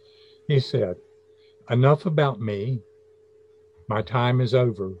 He said, enough about me. My time is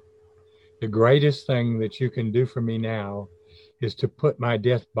over. The greatest thing that you can do for me now is to put my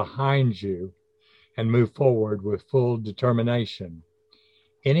death behind you and move forward with full determination.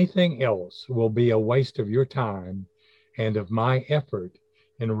 Anything else will be a waste of your time and of my effort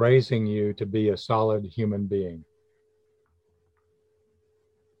in raising you to be a solid human being.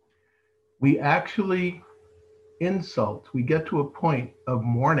 We actually insult. We get to a point of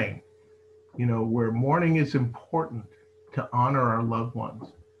mourning, where mourning is important to honor our loved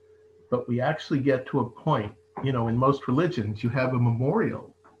ones. But we actually get to a point, in most religions, you have a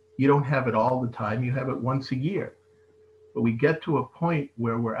memorial. You don't have it all the time. You have it once a year. But we get to a point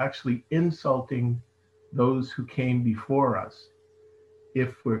where we're actually insulting those who came before us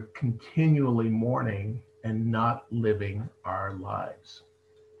if we're continually mourning and not living our lives.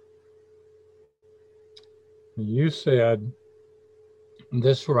 You said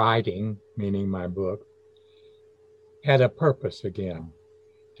this writing, meaning my book, had a purpose again,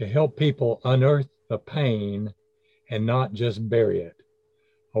 to help people unearth the pain and not just bury it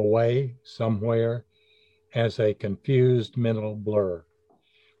away somewhere as a confused mental blur.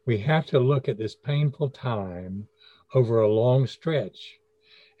 We have to look at this painful time over a long stretch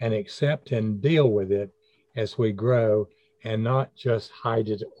and accept and deal with it as we grow and not just hide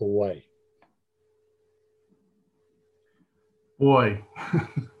it away. Boy,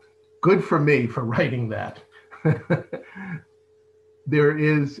 good for me for writing that. There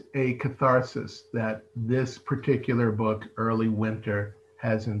is a catharsis that this particular book, Early Winter,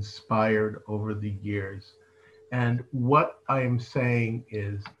 has inspired over the years. And what I am saying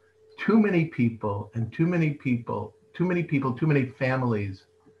is too many families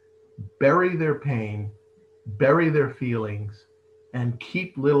bury their pain, bury their feelings, and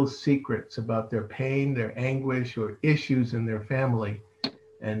keep little secrets about their pain, their anguish, or issues in their family.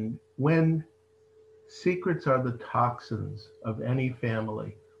 And when secrets are the toxins of any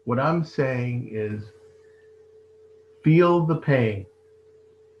family, what I'm saying is feel the pain.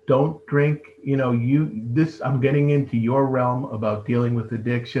 Don't drink, I'm getting into your realm about dealing with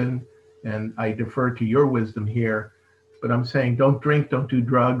addiction, and I defer to your wisdom here, but I'm saying don't drink, don't do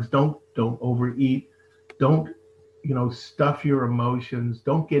drugs, don't overeat, don't, stuff your emotions,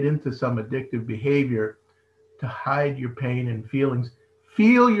 don't get into some addictive behavior to hide your pain and feelings.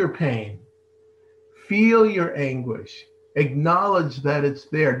 Feel your pain, feel your anguish, acknowledge that it's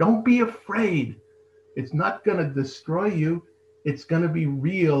there. Don't be afraid. It's not going to destroy you. It's going to be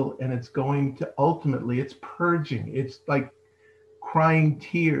real, and it's going to ultimately, it's purging. It's like crying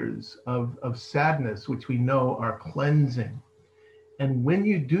tears of sadness, which we know are cleansing. And when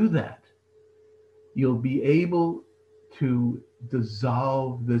you do that, you'll be able to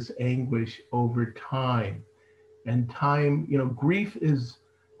dissolve this anguish over time. And time, grief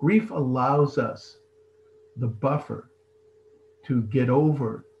allows us the buffer to get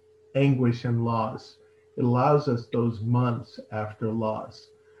over anguish and loss. It allows us those months after loss.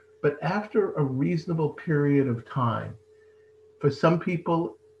 But after a reasonable period of time, for some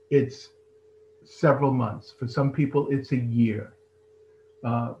people, it's several months. For some people, it's a year.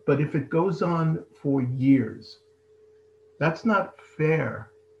 But if it goes on for years, that's not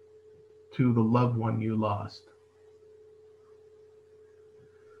fair to the loved one you lost.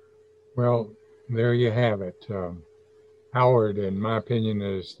 Well, there you have it. Howard, in my opinion,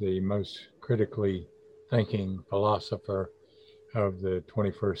 is the most critically thinking philosopher of the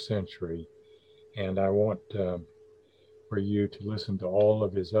 21st century. And I want for you to listen to all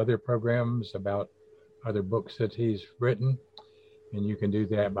of his other programs about other books that he's written. And you can do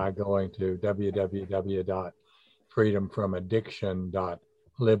that by going to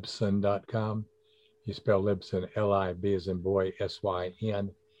www.freedomfromaddiction.libsyn.com. You spell Libsyn, L-I-B as in boy,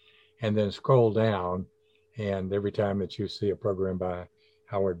 S-Y-N. And then scroll down, and every time that you see a program by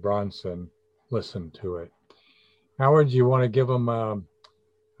Howard Bronson, listen to it. Howard, do you want to give them a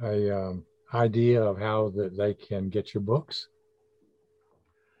idea of how that they can get your books?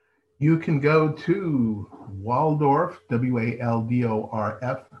 You can go to Waldorf,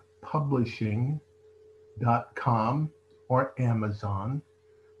 W-A-L-D-O-R-F, publishing.com or Amazon.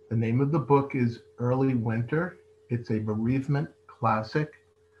 The name of the book is Early Winter. It's a bereavement classic.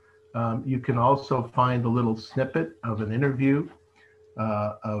 You can also find a little snippet of an interview,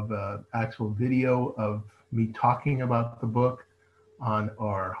 of actual video of me talking about the book on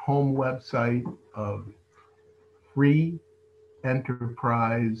our home website of Free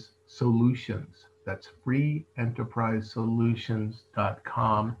Enterprise Solutions. That's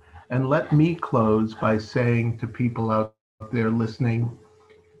freeenterprisesolutions.com. And let me close by saying to people out there listening,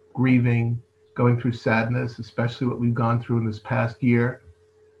 grieving, going through sadness, especially what we've gone through in this past year,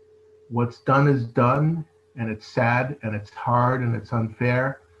 what's done is done, and it's sad, and it's hard, and it's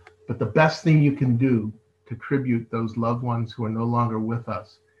unfair. But the best thing you can do to tribute those loved ones who are no longer with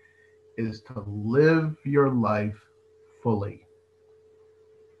us is to live your life fully.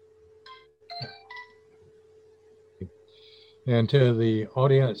 And to the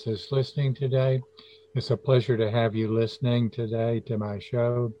audience that's listening today, it's a pleasure to have you listening today to my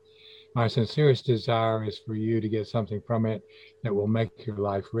show. My sincerest desire is for you to get something from it that will make your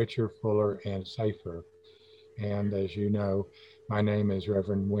life richer, fuller, and safer. And as you know, my name is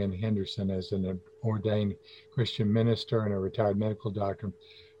Reverend Wynn Henderson. As an ordained Christian minister and a retired medical doctor,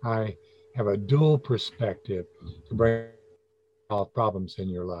 I have a dual perspective to bring solve problems in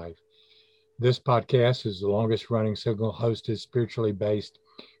your life. This podcast is the longest running single hosted, spiritually based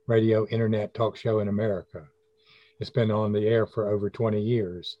radio internet talk show in America. It's been on the air for over 20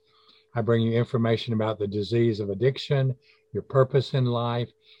 years. I bring you information about the disease of addiction, your purpose in life,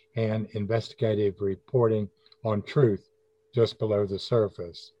 and investigative reporting on truth just below the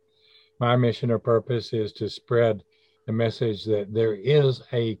surface. My mission or purpose is to spread the message that there is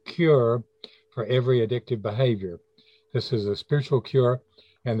a cure for every addictive behavior. This is a spiritual cure,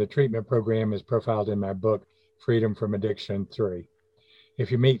 and the treatment program is profiled in my book, Freedom from Addiction 3. If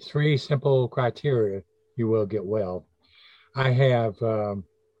you meet 3 simple criteria, you will get well. I have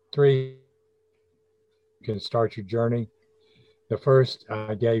 3 you can start your journey. The first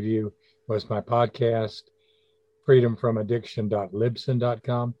I gave you was my podcast,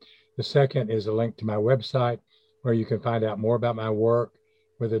 freedomfromaddiction.libsyn.com. The second is a link to my website where you can find out more about my work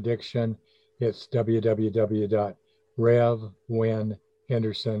with addiction. It's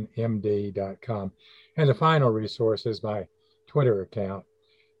www.revwynhendersonmd.com. And the final resource is my Twitter account.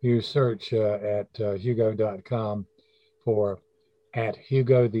 You search at hugo.com for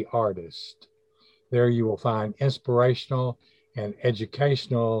 @HugoTheArtist. There you will find inspirational and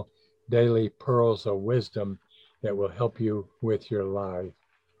educational daily pearls of wisdom that will help you with your life.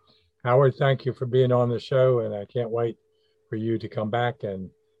 Howard, thank you for being on the show, and I can't wait for you to come back and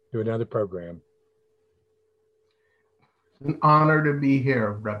do another program. An honor to be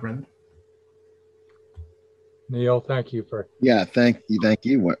here, Reverend. Neil, thank you for... Yeah, thank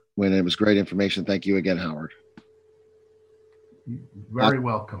you. When it was great information. Thank you again, Howard. Very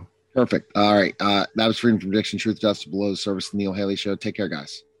welcome. Perfect. All right. That was Freedom from Addiction, Truth, Justice, Below the Surface, the Neil Haley Show. Take care,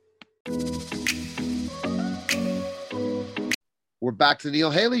 guys. We're back to the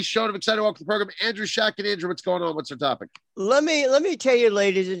Neil Haley Show. I'm excited to welcome to the program Andrew Schatkin. Andrew, what's going on? What's our topic? Let me tell you,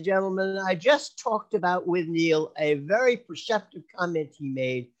 ladies and gentlemen, I just talked about with Neil a very perceptive comment he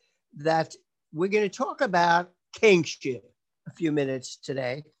made that we're going to talk about kingship a few minutes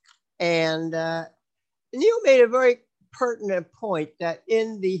today. And Neil made a very pertinent point that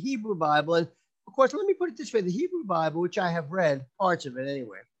in the Hebrew Bible, and of course, let me put it this way, the Hebrew Bible, which I have read parts of it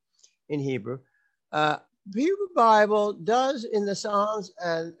anyway, in Hebrew, the Hebrew Bible does in the Psalms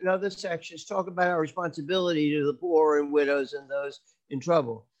and in other sections talk about our responsibility to the poor and widows and those in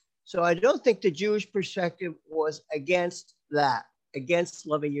trouble. So I don't think the Jewish perspective was against that, against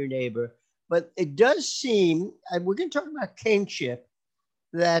loving your neighbor. But it does seem, and we're going to talk about kingship,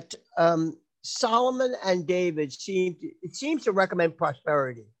 that Solomon and David seems to recommend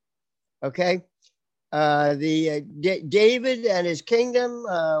prosperity. Okay, David and his kingdom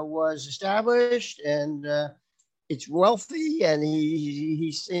was established, and it's wealthy, and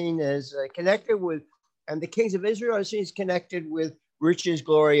he's seen as connected with, and the kings of Israel are seen as connected with riches,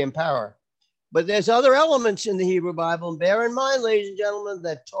 glory, and power. But there's other elements in the Hebrew Bible, and bear in mind, ladies and gentlemen,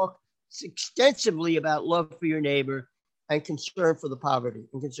 that talk extensively about love for your neighbor and concern for poverty.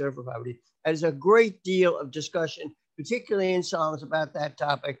 There's a great deal of discussion, particularly in Psalms, about that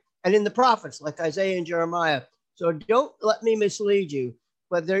topic, and in the prophets like Isaiah and Jeremiah. So don't let me mislead you,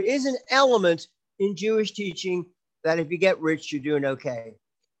 but there is an element in Jewish teaching that if you get rich, you're doing okay.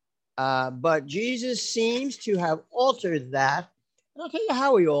 But Jesus seems to have altered that. And I'll tell you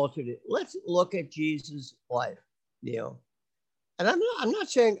how he altered it. Let's look at Jesus' life, Neil. And I'm not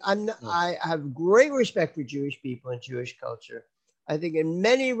saying I have great respect for Jewish people and Jewish culture. I think in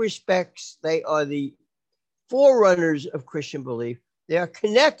many respects, they are the forerunners of Christian belief. They are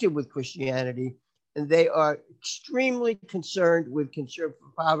connected with Christianity, and they are extremely concerned for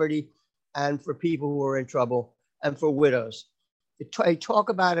poverty and for people who are in trouble and for widows. They talk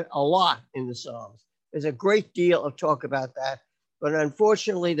about it a lot in the Psalms. There's a great deal of talk about that. But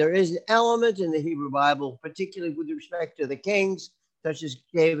unfortunately, there is an element in the Hebrew Bible, particularly with respect to the kings, such as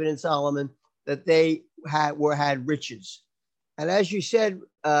David and Solomon, that they had riches. And as you said,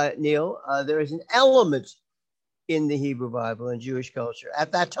 Neil, there is an element in the Hebrew Bible and Jewish culture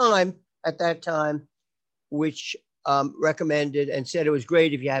at that time, which recommended and said it was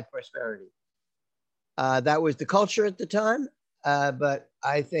great if you had prosperity. That was the culture at the time. But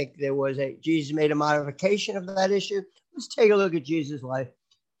I think Jesus made a modification of that issue. Let's take a look at Jesus' life.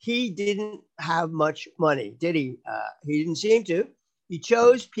 He didn't have much money, did he? He didn't seem to. He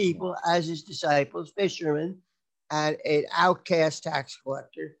chose people as his disciples, fishermen, and an outcast tax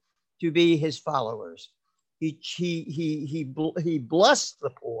collector to be his followers. He blessed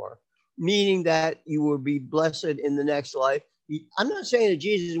the poor, meaning that you will be blessed in the next life. I'm not saying that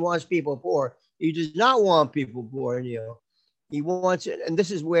Jesus wants people poor. He does not want people poor, He wants it, and this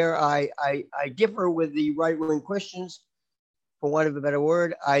is where I differ with the right-wing Christians, for want of a better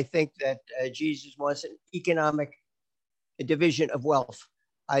word. I think that Jesus wants an economic division of wealth.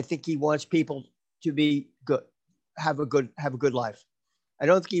 I think he wants people to be good, have a good life. I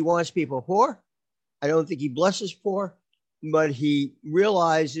don't think he wants people poor. I don't think he blesses poor, but he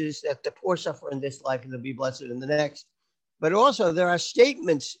realizes that the poor suffer in this life and they'll be blessed in the next. But also there are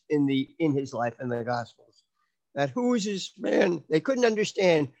statements in his life in the Gospels that who is this man? They couldn't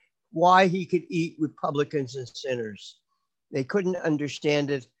understand why he could eat with publicans and sinners. They couldn't understand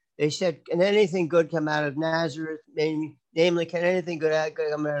it. They said, can anything good come out of Nazareth? Namely, can anything good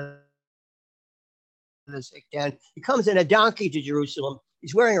come out of the sick town? He comes in a donkey to Jerusalem.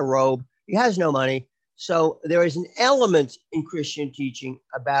 He's wearing a robe. He has no money. So there is an element in Christian teaching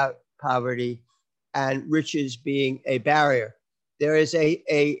about poverty and riches being a barrier. There is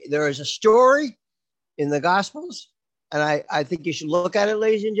a story in the Gospels, and I think you should look at it,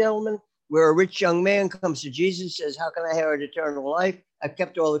 ladies and gentlemen, where a rich young man comes to Jesus, says, how can I inherit eternal life? I've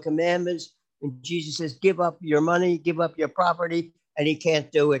kept all the commandments. And Jesus says, give up your money, give up your property, and he can't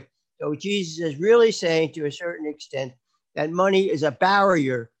do it. So Jesus is really saying to a certain extent that money is a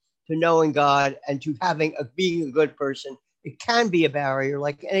barrier to knowing God and to being a good person. It can be a barrier,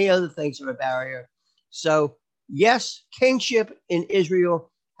 like any other things are a barrier. So yes, kingship in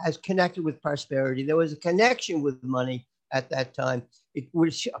Israel has connected with prosperity. There was a connection with money at that time. It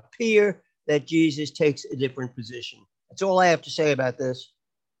would appear that Jesus takes a different position. That's all I have to say about this.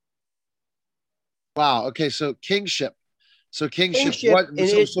 Wow. Okay. So kingship. There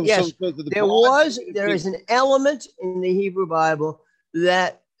is an element in the Hebrew Bible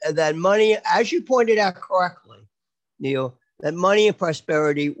that money, as you pointed out correctly, Neil, that money and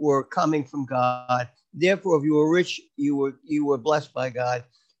prosperity were coming from God. Therefore, if you were rich, you were blessed by God.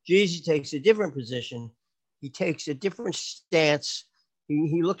 Jesus takes a different position. He takes a different stance.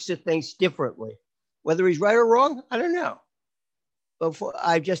 He looks at things differently. Whether he's right or wrong, I don't know. But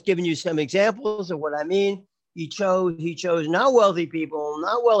I've just given you some examples of what I mean. He chose not wealthy people,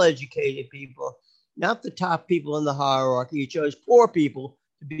 not well-educated people, not the top people in the hierarchy. He chose poor people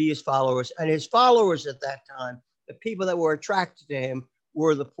to be his followers. And his followers at that time, the people that were attracted to him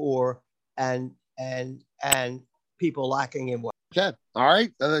were the poor and people lacking in wealth. Okay. All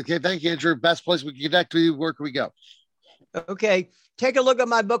right. Okay. Thank you, Andrew. Best place we can connect with you. Where can we go? Okay. Take a look at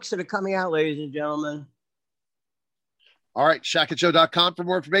my books that are coming out, ladies and gentlemen. All right. ShatkinShow.com for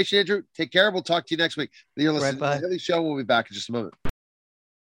more information, Andrew. Take care. We'll talk to you next week. You're listening to the Haley Show. We'll be back in just a moment.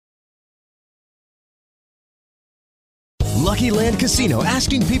 Lucky Land Casino,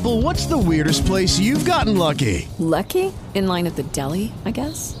 asking people, what's the weirdest place you've gotten lucky? Lucky? In line at the deli, I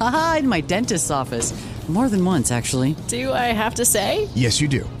guess? Aha, in my dentist's office. More than once, actually. Do I have to say? Yes, you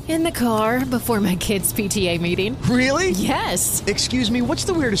do. In the car before my kids' PTA meeting. Really? Yes. Excuse me, what's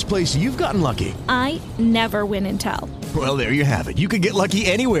the weirdest place you've gotten lucky? I never win and tell. Well, there you have it. You can get lucky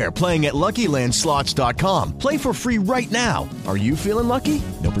anywhere, playing at LuckyLandSlots.com. Play for free right now. Are you feeling lucky?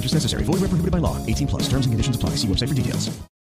 No purchase necessary. Void where prohibited by law. 18+. Terms and conditions apply. See website for details.